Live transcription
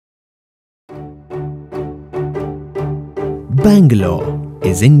Bangalore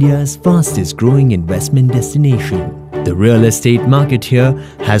is India's fastest growing investment destination. The real estate market here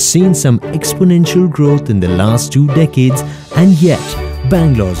has seen some exponential growth in the last 2 decades, and yet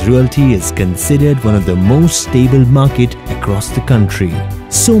Bangalore's realty is considered one of the most stable market across the country.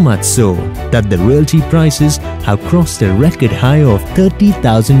 So much so that the realty prices have crossed a record high of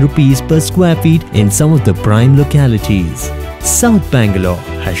 30,000 rupees per square feet in some of the prime localities. South Bangalore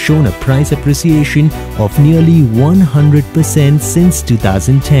has shown a price appreciation of nearly 100% since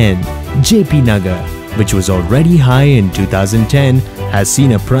 2010. JP Nagar, which was already high in 2010, has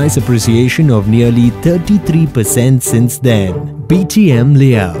seen a price appreciation of nearly 33% since then. BTM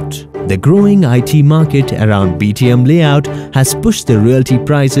Layout. The growing IT market around BTM Layout has pushed the realty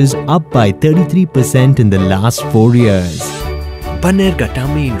prices up by 33% in the last 4 years. Banerghatta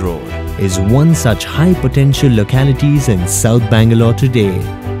Main Road is one such high potential localities in South Bangalore today.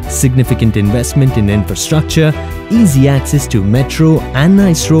 Significant investment in infrastructure, easy access to metro and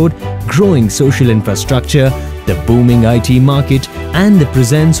nice road, growing social infrastructure, the booming IT market and the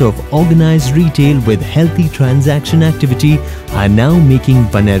presence of organized retail with healthy transaction activity are now making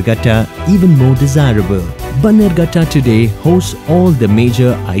Banerghatta even more desirable. Banerghatta today hosts all the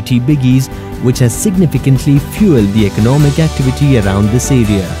major IT biggies, which has significantly fueled the economic activity around this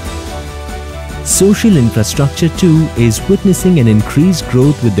area. Social infrastructure too is witnessing an increased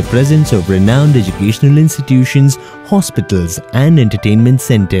growth with the presence of renowned educational institutions, hospitals and entertainment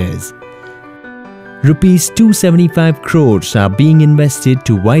centers. Rupees 275 crores are being invested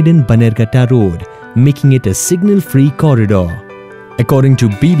to widen Banerghatta Road, making it a signal-free corridor. According to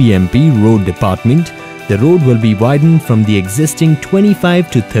BBMP Road Department, the road will be widened from the existing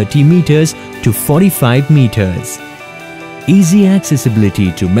 25 to 30 meters to 45 meters. Easy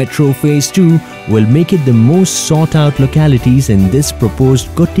accessibility to Metro Phase 2 will make it the most sought-out localities in this proposed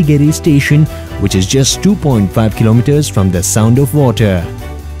Kottigere station, which is just 2.5 kilometers from the Sound of Water.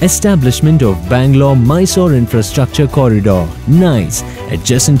 Establishment of Bangalore-Mysore Infrastructure Corridor, NICE,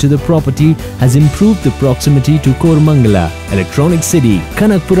 adjacent to the property has improved the proximity to Koramangala, Electronic City,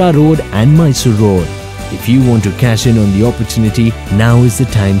 Kanakpura Road and Mysore Road. If you want to cash in on the opportunity, now is the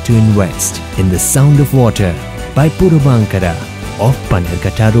time to invest in the Sound of Water by Puravankara of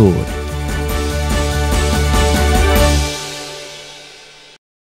Banerghatta Road.